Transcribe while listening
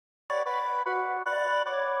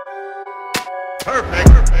Perfect.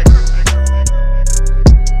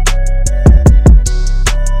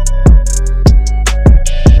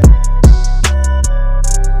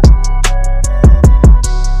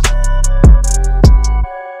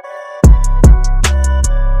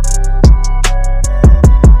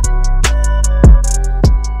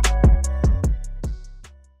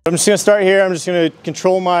 I'm just going to start here. I'm just going to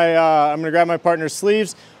control my, I'm going to grab my partner's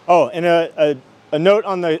sleeves. Oh, and a note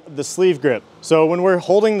on the sleeve grip. So when we're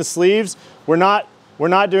holding the sleeves, we're not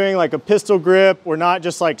doing like a pistol grip. We're not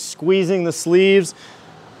just like squeezing the sleeves.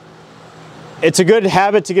 It's a good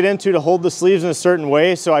habit to get into to hold the sleeves in a certain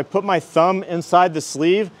way. So I put my thumb inside the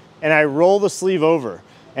sleeve and I roll the sleeve over.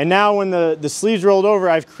 And now when the sleeve's rolled over,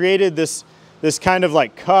 I've created this kind of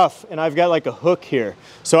like cuff, and I've got like a hook here.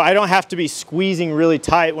 So I don't have to be squeezing really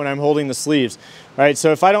tight when I'm holding the sleeves. All right,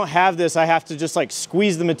 so if I don't have this, I have to just like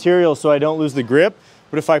squeeze the material so I don't lose the grip.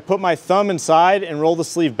 But if I put my thumb inside and roll the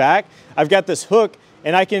sleeve back, I've got this hook,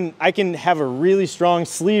 and I can have a really strong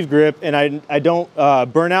sleeve grip, and I don't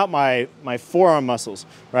burn out my forearm muscles,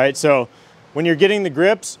 right? So when you're getting the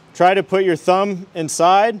grips, try to put your thumb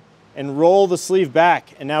inside and roll the sleeve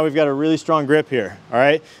back, and now we've got a really strong grip here. All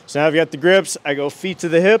right, so now I've got the grips. I go feet to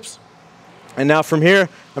the hips, and now from here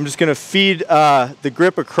I'm just going to feed the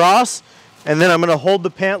grip across, and then I'm going to hold the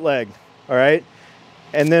pant leg. All right,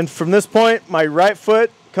 and then from this point my right foot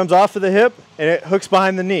comes off of the hip and it hooks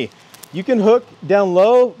behind the knee. You can hook down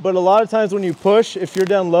low, but a lot of times when you push, if you're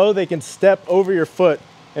down low, they can step over your foot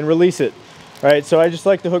and release it. All right, so I just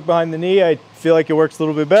like to hook behind the knee. I feel like it works a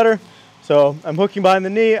little bit better. So I'm hooking behind the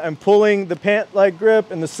knee, I'm pulling the pant leg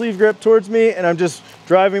grip and the sleeve grip towards me, and I'm just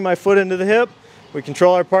driving my foot into the hip. We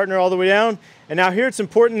control our partner all the way down. And now here it's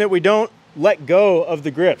important that we don't let go of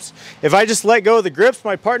the grips. If I just let go of the grips,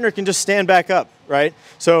 my partner can just stand back up, right?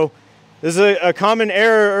 So this is a common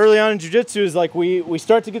error early on in jiu-jitsu, is like we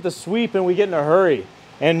start to get the sweep and we get in a hurry.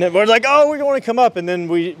 And we're like, oh, we want to come up, and then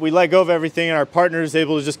we let go of everything, and our partner is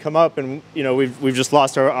able to just come up, and you know we've just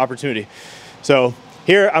lost our opportunity. So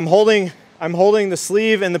here I'm holding the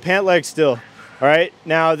sleeve and the pant leg still. All right,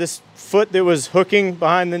 now this foot that was hooking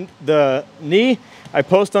behind the knee, I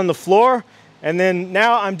post on the floor, and then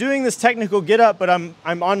now I'm doing this technical get up, but I'm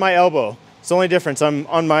on my elbow. It's the only difference. I'm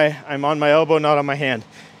on my elbow, not on my hand.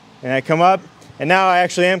 And I come up, and now I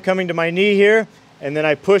actually am coming to my knee here, and then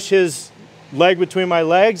I push his leg between my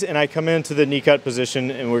legs, and I come into the knee cut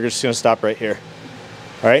position, and we're just gonna stop right here.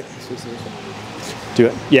 All right? Do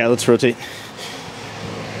it. Yeah, let's rotate.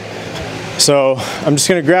 So I'm just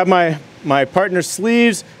gonna grab my partner's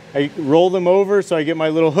sleeves, I roll them over so I get my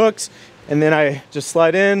little hooks, and then I just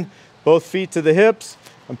slide in, both feet to the hips.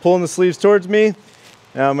 I'm pulling the sleeves towards me.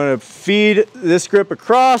 Now I'm gonna feed this grip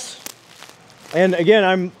across. And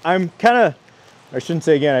again, I'm kind of, I shouldn't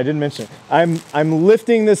say again, I didn't mention it. I'm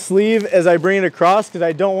lifting the sleeve as I bring it across because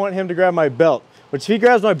I don't want him to grab my belt. Which if he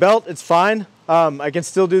grabs my belt, it's fine. I can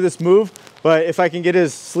still do this move, but if I can get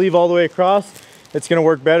his sleeve all the way across, it's gonna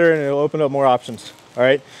work better and it'll open up more options. All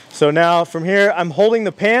right, so now from here, I'm holding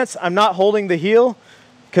the pants. I'm not holding the heel,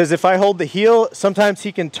 because if I hold the heel, sometimes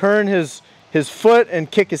he can turn his foot and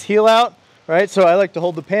kick his heel out, right? So I like to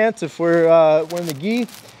hold the pants if we're in the gi.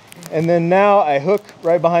 And then now I hook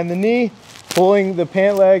right behind the knee, pulling the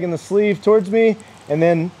pant leg and the sleeve towards me, and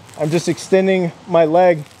then I'm just extending my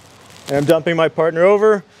leg and I'm dumping my partner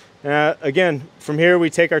over. Again, from here we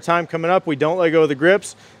take our time coming up. We don't let go of the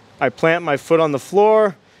grips. I plant my foot on the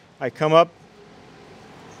floor. I come up.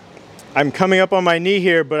 I'm coming up on my knee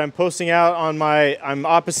here, but I'm posting out on I'm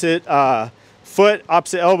opposite foot,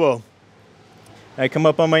 opposite elbow. I come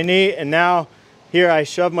up on my knee, and now here I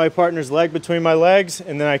shove my partner's leg between my legs,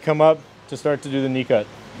 and then I come up to start to do the knee cut.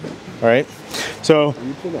 All right, so. Are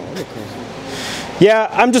you pulling the arm across? Yeah,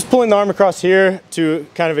 I'm just pulling the arm across here to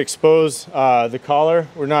kind of expose the collar.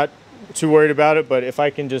 We're not too worried about it, but if I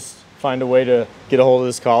can just find a way to get a hold of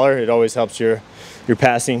this collar, it always helps your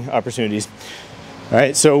passing opportunities. All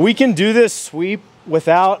right, so we can do this sweep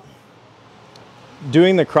without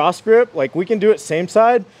doing the cross grip. Like we can do it same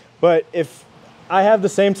side, but if I have the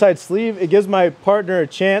same side sleeve, it gives my partner a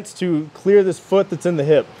chance to clear this foot that's in the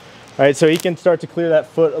hip. All right, so he can start to clear that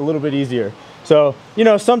foot a little bit easier. So, you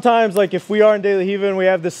know, sometimes like if we are in De La Riva and we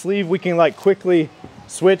have this sleeve, we can like quickly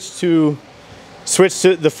switch to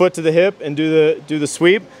the foot to the hip and do the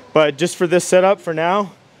sweep. But just for this setup for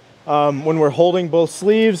now, when we're holding both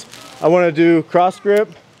sleeves, I want to do cross grip,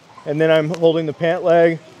 and then I'm holding the pant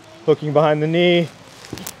leg, hooking behind the knee,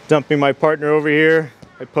 dumping my partner over here.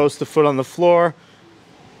 I post the foot on the floor,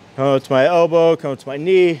 come to my elbow, come to my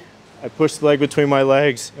knee. I push the leg between my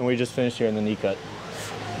legs, and we just finish here in the knee cut.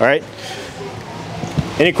 All right.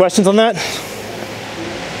 Any questions on that?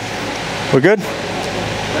 We're good?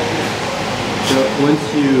 So once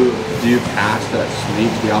you do pass that sleeve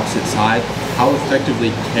to the opposite side, how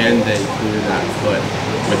effectively can they clear that foot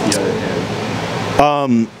with the other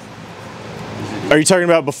hand? Are you talking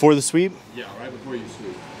about before the sweep? Yeah, right before you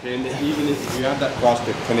sweep. And even if you have that cross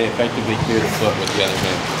grip, can they effectively clear the foot with the other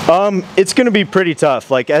hand? It's gonna be pretty tough.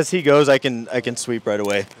 Like as he goes, I can sweep right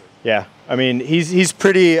away. Yeah, I mean he's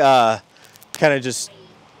pretty kind of just,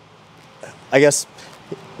 I guess,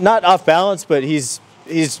 not off balance, but he's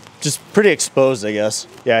just pretty exposed, I guess.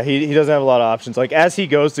 Yeah, he doesn't have a lot of options. Like as he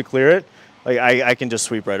goes to clear it, like I can just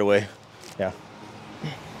sweep right away. Yeah.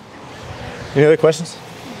 Any other questions?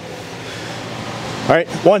 All right,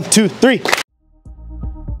 1, 2, 3.